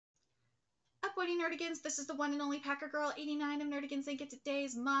quoting Nerdigans. This is the one and only Packer Girl 89 of Nerdigans Inc.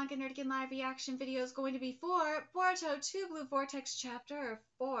 Today's Manga Nerdigan live reaction video is going to be for Boruto 2 Blue Vortex Chapter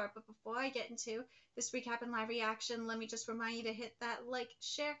 4. But before I get into this recap and live reaction, let me just remind you to hit that like,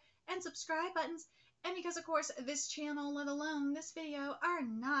 share, and subscribe buttons. And because, of course, this channel, let alone this video, are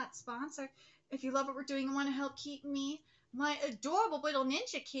not sponsored, if you love what we're doing and want to help keep me, my adorable little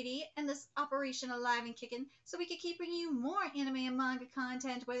ninja kitty, and this operation alive and kicking, so we can keep bringing you more anime and manga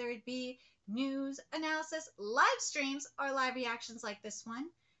content, whether it be news, analysis, live streams, or live reactions like this one.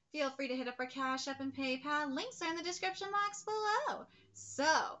 Feel free to hit up our Cash App and PayPal. Links are in the description box below.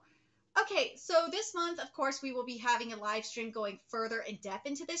 So this month, of course, we will be having a live stream going further in depth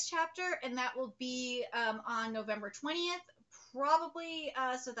into this chapter, and that will be on November 20th, probably,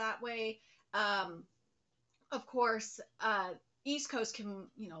 so that way, of course, East Coast can,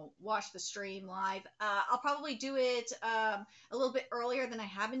 watch the stream live. I'll probably do it a little bit earlier than I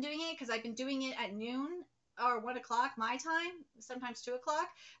have been doing it, because I've been doing it at noon or 1 o'clock my time, sometimes 2 o'clock,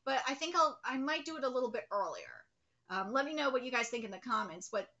 but I think I might do it a little bit earlier. Let me know what you guys think in the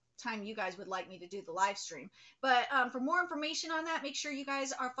comments, what time you guys would like me to do the live stream. But for more information on that, make sure you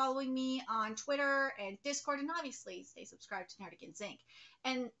guys are following me on Twitter and Discord, and obviously stay subscribed to Nerdigans Inc.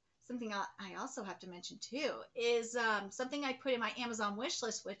 And something I also have to mention too is something I put in my Amazon wish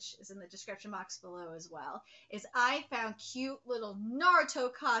list, which is in the description box below as well, is I found cute little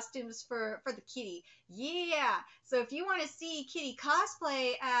Naruto costumes for the kitty. Yeah, so if you want to see Kitty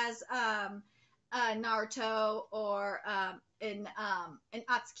cosplay as Naruto or in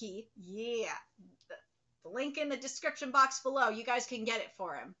Atsuki, yeah, the link in the description box below, you guys can get it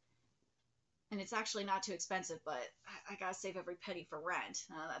for him. And it's actually not too expensive, but I gotta save every penny for rent.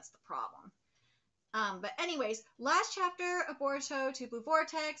 That's the problem. But anyways, last chapter of Boruto 2 Blue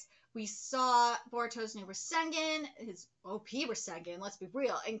Vortex, we saw Boruto's new Rasengan, his OP Rasengan, let's be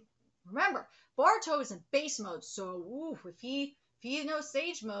real. And remember, Boruto is in base mode, so if he knows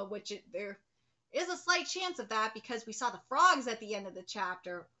Sage mode, which there is a slight chance of that because we saw the frogs at the end of the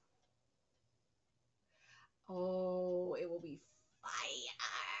chapter. Oh, it will be fire.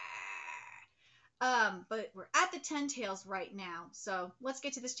 But we're at the 10 Tails right now, so let's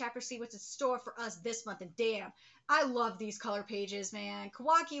get to this chapter, see what's in store for us this month. And damn, I love these color pages, man.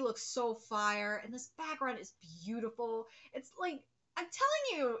 Kawaki looks so fire, and this background is beautiful. It's like, I'm telling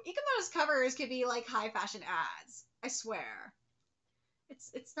you, Ikamoto's covers could be like high fashion ads. I swear.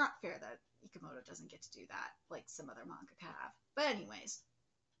 It's not fair that Ikamoto doesn't get to do that like some other manga have. But anyways,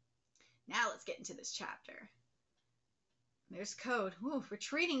 now let's get into this chapter. There's Code. Ooh,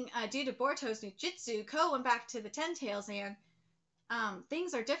 retreating due to Boruto's new jutsu. Ko went back to the 10 Tails, and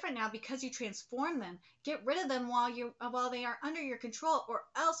things are different now because you transform them. Get rid of them while they are under your control, or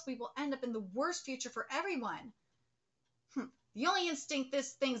else we will end up in the worst future for everyone. The only instinct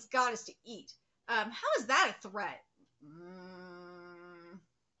this thing's got is to eat. How is that a threat?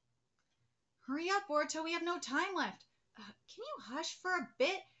 Hurry up, Boruto. We have no time left. Can you hush for a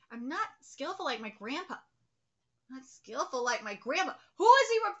bit? I'm not skillful like my grandpa. Not skillful like my grandpa. Who is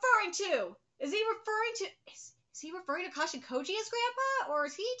he referring to? Is he referring to Kashin Koji as grandpa? Or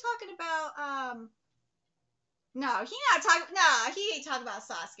is he talking about, no, he ain't talking about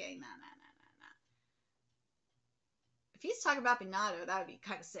Sasuke. No. If he's talking about Minato, that would be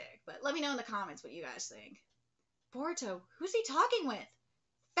kind of sick. But let me know in the comments what you guys think. Boruto, who's he talking with?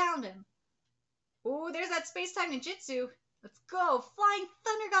 Found him. Oh, there's that space-time ninjutsu. Let's go. Flying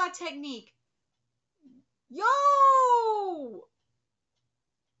Thunder God technique. Yo!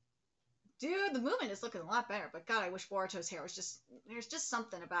 Dude, the movement is looking a lot better, but God, I wish Boruto's hair was there's just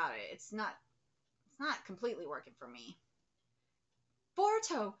something about it. It's not completely working for me.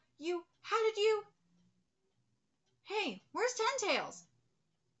 Boruto, how did you? Hey, where's 10 Tails?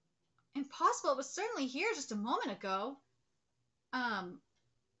 Impossible, it was certainly here just a moment ago.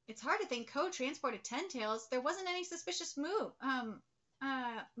 It's hard to think Code transported 10 Tails. There wasn't any suspicious moves.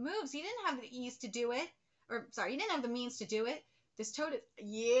 He didn't have the ease to do it. Or, sorry, he didn't have the means to do it. This toad is...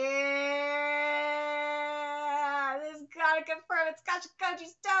 Yeah! This gotta confirm it's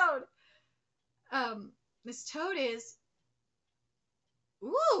Kashikoji's toad! This toad is...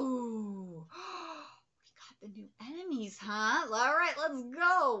 Ooh! We got the new enemies, huh? Alright, let's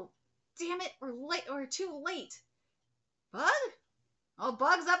go! Damn it, we're too late. Bug? Oh,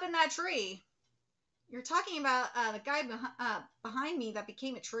 Bug's up in that tree. You're talking about the guy behind me that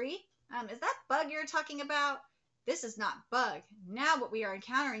became a tree? Is that Bug you're talking about? This is not Bug. Now what we are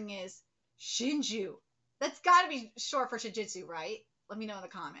encountering is Shinju. That's gotta be short for Shinjitsu, right? Let me know in the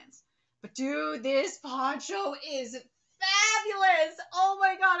comments. But dude, this poncho is fabulous! Oh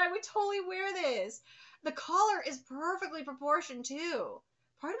my god, I would totally wear this. The collar is perfectly proportioned too.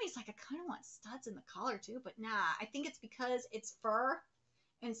 part of me is like, I kind of want studs in the collar too, but nah, I think it's because it's fur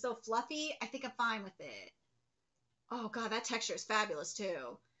and so fluffy. I think I'm fine with it. Oh god, that texture is fabulous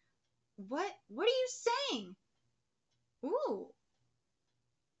too. What are you saying? Ooh.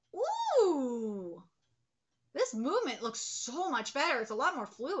 Ooh. This movement looks so much better. It's a lot more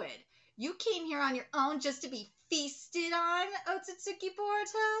fluid. You came here on your own just to be feasted on, Otsutsuki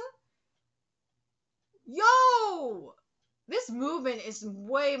Boruto? Yo! This movement is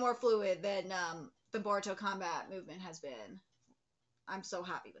way more fluid than the Boruto combat movement has been. I'm so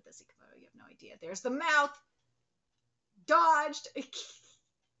happy with this Ikumo. You have no idea. There's the mouth. Dodged.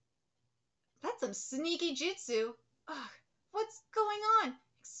 That's some sneaky jutsu. Ugh, what's going on?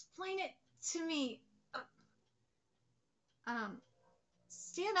 Explain it to me.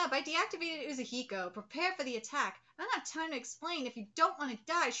 Stand up. I deactivated Uzuhiko. Prepare for the attack. I don't have time to explain. If you don't want to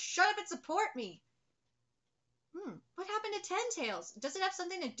die, shut up and support me. What happened to Ten Tails? Does it have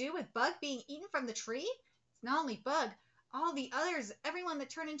something to do with Bug being eaten from the tree? It's not only Bug. All the others, everyone that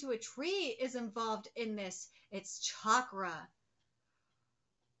turned into a tree is involved in this. It's chakra.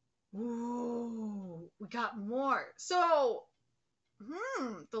 Ooh, we got more. So,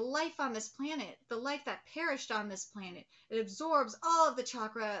 the life on this planet, the life that perished on this planet, it absorbs all of the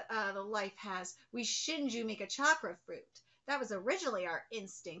chakra the life has. We Shinju make a chakra fruit. That was originally our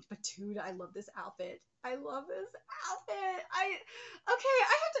instinct, but dude, I love this outfit. I love this outfit. I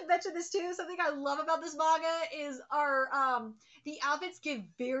have to mention this too. Something I love about this manga is the outfits give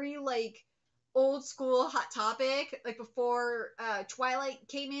very like old school Hot Topic, like before Twilight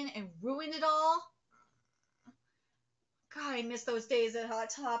came in and ruined it all. God, I miss those days at Hot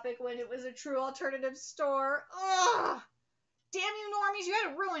Topic when it was a true alternative store. Ugh! Damn you, normies, you had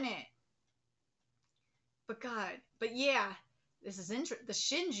to ruin it. But yeah, this is the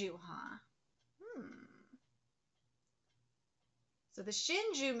Shinju, huh? So the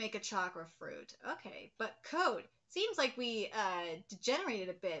Shinju make a chakra fruit. Okay, but Code, seems like we degenerated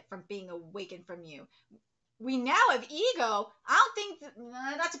a bit from being awakened from you. We now have ego. I don't think,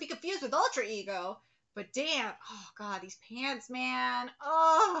 not to be confused with Ultra Ego, but damn, oh god, these pants, man.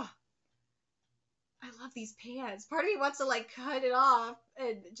 Oh, I love these pants. Part of me wants to like cut it off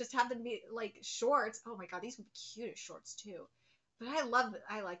and just have them be like shorts. Oh my god, these would be cute as shorts too. But I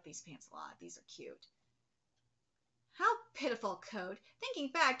like these pants a lot. These are cute. How pitiful, Code.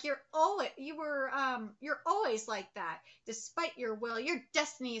 Thinking back, you're always like that. Despite your will, your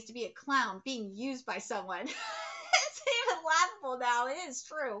destiny is to be a clown being used by someone. It's even laughable now. It is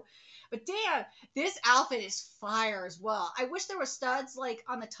true. But damn, this outfit is fire as well. I wish there were studs like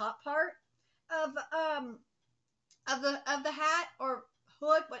on the top part of the hat or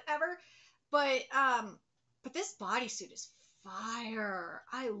hood, whatever. But this bodysuit is fire.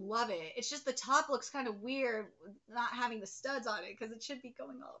 I love it. It's just the top looks kind of weird not having the studs on it because it should be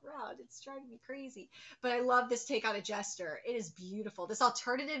going all around. It's driving me crazy. But I love this take on a Jester. It is beautiful. This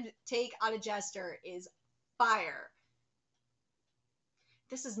alternative take on a Jester is fire.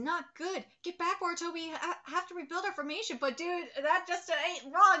 This is not good. Get back, Boruto. We have to rebuild our formation. But dude, that just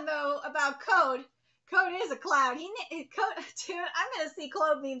ain't wrong though about Code. Code is a clown. Dude, I'm gonna see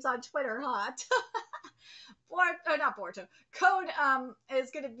Code memes on Twitter, huh? Not Boruto. Code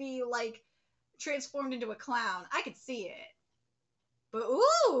is gonna be like transformed into a clown. I could see it. But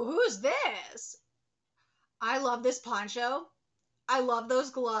ooh, who's this? I love this poncho. I love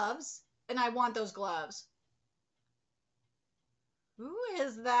those gloves, and I want those gloves. Who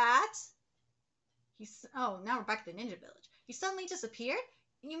is that? Oh, now we're back at the ninja village. He suddenly disappeared?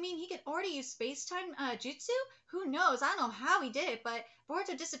 You mean he could already use space-time jutsu? Who knows? I don't know how he did it, but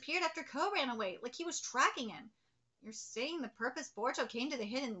Boruto disappeared after Ko ran away, like he was tracking him. You're saying the purpose Boruto came to the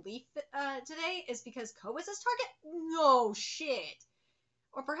Hidden Leaf today is because Ko was his target? No shit.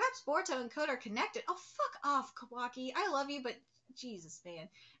 Or perhaps Boruto and Ko are connected. Oh, fuck off, Kawaki. I love you, but Jesus, man.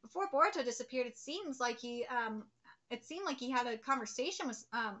 Before Boruto disappeared, it seemed like he had a conversation with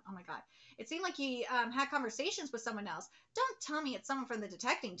oh my god. It seemed like he had conversations with someone else. Don't tell me it's someone from the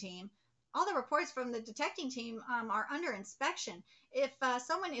detecting team. All the reports from the detecting team are under inspection. If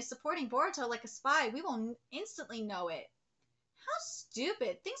someone is supporting Boruto like a spy, we will instantly know it. How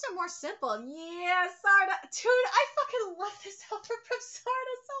stupid. Things are more simple. Yeah, Sarda. Dude, I fucking love this outfit from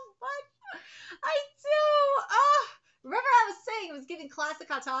Sarda so much. I do. Oh, remember I was saying it was giving classic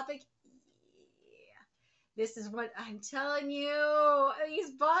Hot Topic? This is what I'm telling you.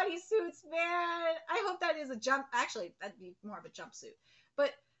 These bodysuits, man. I hope that is a jump. Actually, that'd be more of a jumpsuit.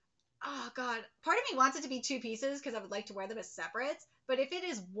 But, oh, God. Part of me wants it to be two pieces because I would like to wear them as separates. But if it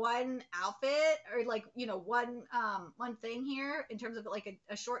is one outfit or, like, you know, one thing here in terms of, like,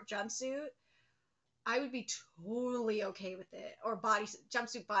 a short jumpsuit, I would be totally okay with it. Or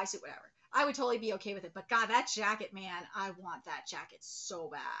jumpsuit, bodysuit, whatever. I would totally be okay with it. But God, that jacket, man, I want that jacket so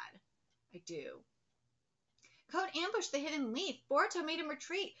bad. I do. Code ambushed the hidden leaf. Boruto made him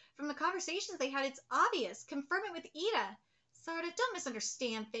retreat. From the conversations they had, it's obvious. Confirm it with Ida. Sarada, don't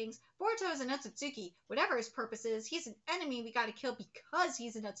misunderstand things. Boruto is an Otsutsuki. Whatever his purpose is, he's an enemy we gotta kill because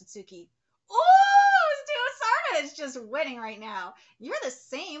he's an Otsutsuki. Ooh, dude, Sarada is just winning right now. You're the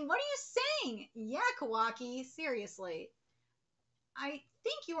same. What are you saying? Yeah, Kawaki, seriously. I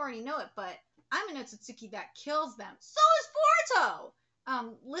think you already know it, but I'm an Otsutsuki that kills them. So is Boruto!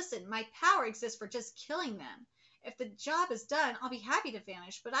 Listen, my power exists for just killing them. If the job is done, I'll be happy to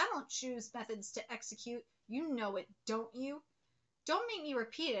vanish, but I don't choose methods to execute. You know it, don't you? Don't make me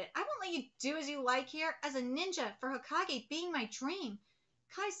repeat it. I won't let you do as you like here. As a ninja, for Hokage being my dream.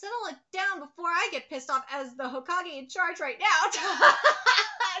 Kai, settle it down before I get pissed off as the Hokage in charge right now.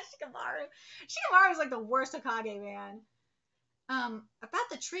 Shikamaru. Shikamaru is like the worst Hokage, man. About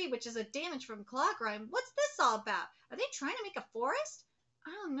the tree, which is a damage from clock rime. What's this all about? Are they trying to make a forest?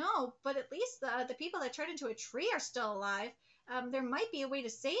 I don't know, but at least the people that turned into a tree are still alive. There might be a way to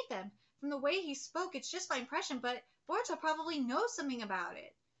save them. From the way he spoke, it's just my impression, but Boruto probably knows something about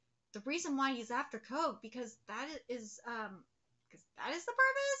it. The reason why he's after Code, because that is the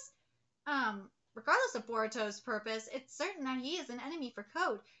purpose. Regardless of Boruto's purpose, it's certain that he is an enemy for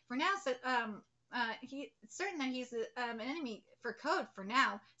Code. For now, it's certain that he's an enemy for Code for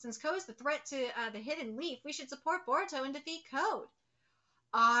now. Since Code is the threat to the hidden leaf, we should support Boruto and defeat Code.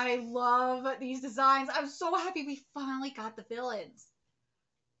 I love these designs. I'm so happy we finally got the villains.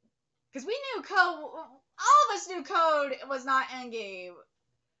 Because we knew Code, all of us knew Code was not endgame.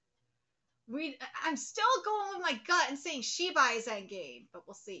 I'm still going with my gut and saying Shibai is endgame, but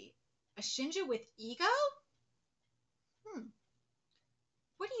we'll see. A Shinju with ego?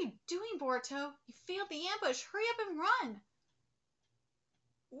 What are you doing, Boruto? You failed the ambush. Hurry up and run.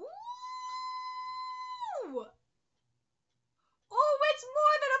 Ooh! Oh, it's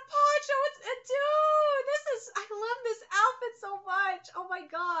more than a poncho. It's a dude. I love this outfit so much. Oh my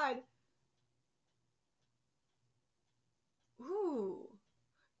god. Ooh.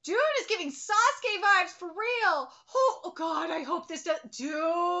 Dude is giving Sasuke vibes for real. Oh god, I hope this does.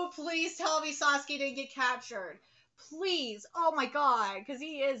 Dude, please tell me Sasuke didn't get captured. Please. Oh my god, because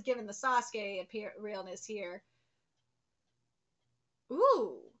he is giving the Sasuke realness here.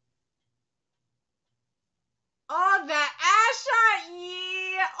 Ooh. Oh, that ass shot,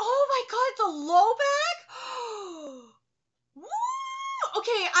 yeah. Oh my god, the low back. Woo!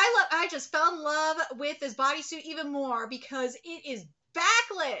 Okay, I just fell in love with this bodysuit even more because it is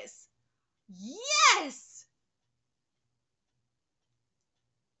backless. Yes!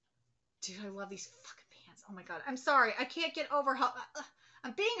 Dude, I love these fucking pants. Oh my god, I'm sorry. I can't get over how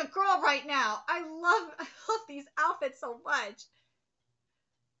I'm being a girl right now. I love these outfits so much.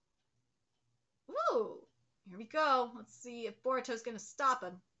 Woo! Here we go. Let's see if Boruto's gonna stop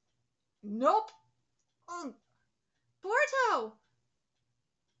him. Nope. Oh, Boruto!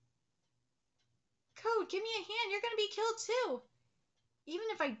 Code, give me a hand. You're gonna be killed too. Even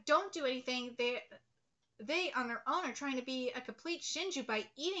if I don't do anything, they on their own are trying to be a complete Shinju by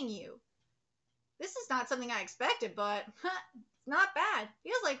eating you. This is not something I expected, but it's not bad.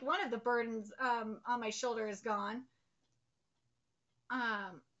 Feels like one of the burdens on my shoulder is gone.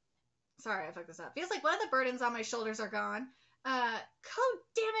 Sorry, I fucked this up. Feels like one of the burdens on my shoulders are gone. Code,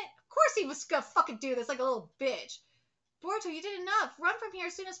 damn it. Of course he was gonna fucking do this like a little bitch. Boruto, you did enough. Run from here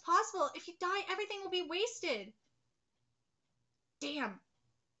as soon as possible. If you die, everything will be wasted. Damn.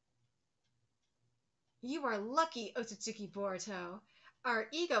 You are lucky, Otsutsuki Boruto. Our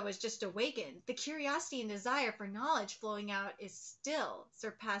ego was just awakened. The curiosity and desire for knowledge flowing out is still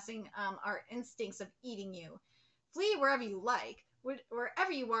surpassing our instincts of eating you. Flee wherever you like.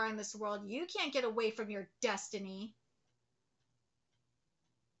 Wherever you are in this world, you can't get away from your destiny.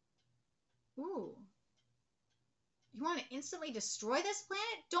 Ooh. You want to instantly destroy this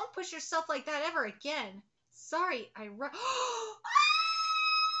planet? Don't push yourself like that ever again. Sorry, It's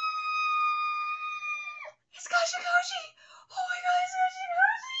Kashikoshi! Oh my god, it's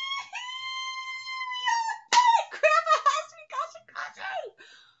Kashikoshi! Grandpa has to be Kashikoshi!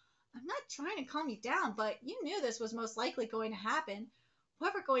 I'm not trying to calm you down, but you knew this was most likely going to happen.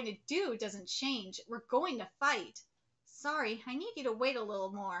 What we're going to do doesn't change. We're going to fight. Sorry, I need you to wait a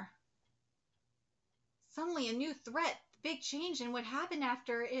little more. Suddenly a new threat. The big change in what happened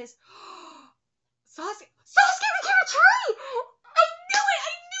after is... Sasuke became a tree! I knew it!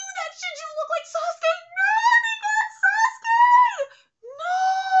 I knew that Shinju looked like Sasuke! No! They got Sasuke! No!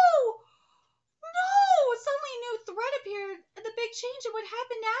 No! Suddenly a new threat appeared, and the big change in what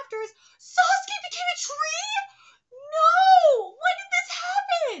happened after is Sasuke became a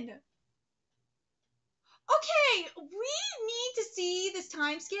again. Okay, we need to see this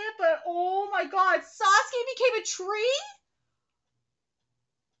time skip, but oh my god, Sasuke became a tree?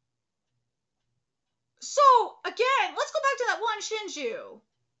 So, again, let's go back to that one Shinju.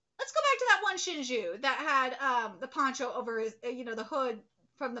 Let's go back to that one Shinju that had the poncho over his, the hood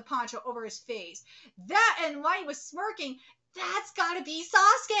from the poncho over his face. That, and why he was smirking, that's gotta be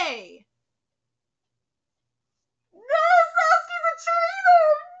Sasuke. No, Sasuke's a tree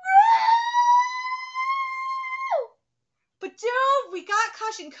though. No! But dude, we got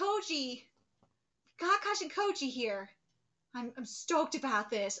Kashin Koji. Here. I'm stoked about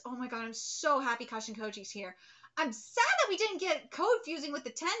this. Oh my god, I'm so happy Kashin Koji's here. I'm sad that we didn't get code fusing with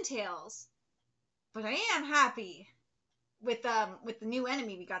the Ten Tails. But I am happy with the new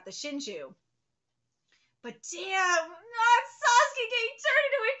enemy we got, the Shinju. But damn, not Sasuke getting turned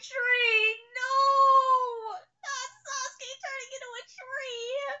into a tree. No! Not Sasuke turning into a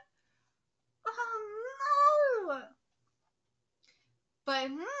tree. Oh no! But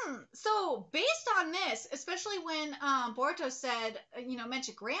so based on this, especially when Boruto said,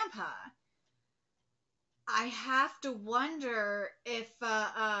 mentioned Grandpa, I have to wonder if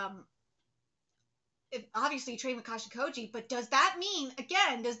obviously you train with Kashin Koji, but does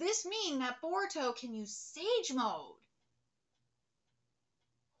this mean that Boruto can use Sage Mode?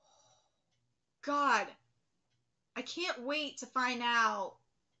 God, I can't wait to find out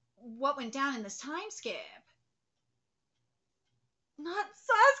what went down in this time skip. Not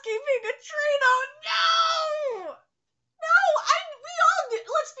Sasuke being a tree, though. No!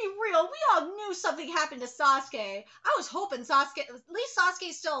 Let's be real. We all knew something happened to Sasuke. I was hoping at least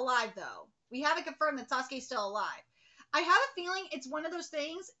Sasuke's still alive, though. We haven't confirmed that Sasuke's still alive. I have a feeling it's one of those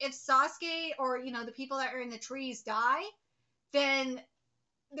things, if Sasuke or, the people that are in the trees die, then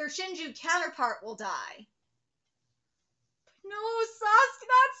their Shinju counterpart will die. But no,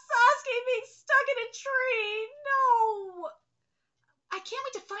 not Sasuke being stuck in a tree. No! I can't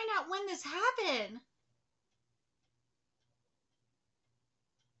wait to find out when this happened.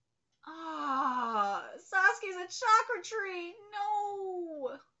 Sasuke's a chakra tree.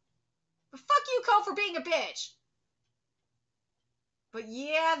 No. But fuck you, Ko, for being a bitch. But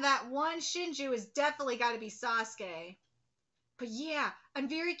yeah, that one Shinju has definitely got to be Sasuke. But yeah, I'm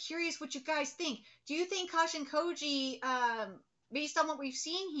very curious what you guys think. Do you think Kashin Koji, based on what we've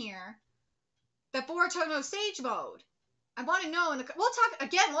seen here, that Boruto knows Sage Mode? I want to know. We'll talk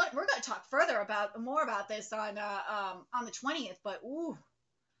again. We're going to talk more about this on the 20th. But ooh.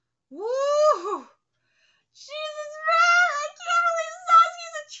 Jesus, man! I can't believe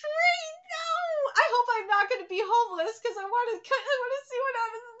Sasuke's a tree. No, I hope I'm not going to be homeless because I want to see what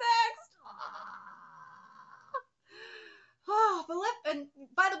happens next. And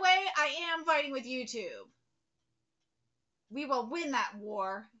by the way, I am fighting with YouTube. We will win that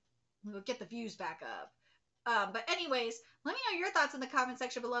war. We will get the views back up. But anyways, let me know your thoughts in the comment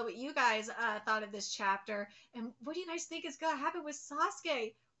section below what you guys thought of this chapter. And what do you guys think is going to happen with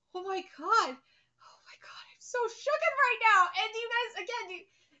Sasuke? Oh my god. I'm so shooketh right now. And do you guys,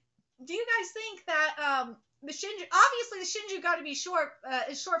 do you guys think that the Shinju, obviously the Shinju got to be short,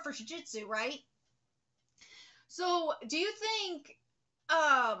 is short for Shujitsu, right? So do you think,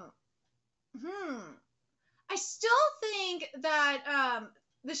 I still think that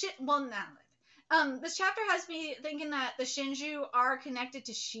this chapter has me thinking that the Shinju are connected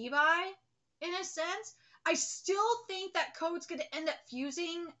to Shibai in a sense. I still think that Code's going to end up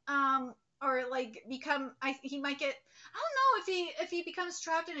fusing, or like become. He might get. I don't know if he becomes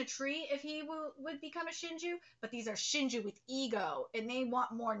trapped in a tree, if he would become a Shinju. But these are Shinju with ego, and they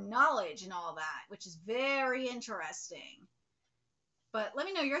want more knowledge and all that, which is very interesting. But let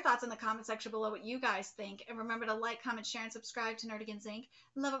me know your thoughts in the comment section below what you guys think. And remember to like, comment, share, and subscribe to Nerdigans Inc.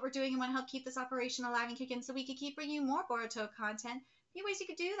 Love what we're doing and want to help keep this operation alive and kicking so we can keep bringing you more Boruto content. Few ways you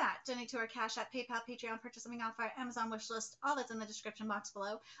could do that. Donate to our Cash App, PayPal, Patreon, purchase something off our Amazon wish list. All that's in the description box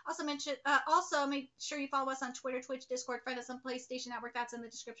below. Also make sure you follow us on Twitter, Twitch, Discord, friend us on PlayStation Network. That's in the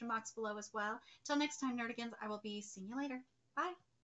description box below as well. Till next time, Nerdigans, I will be seeing you later. Bye.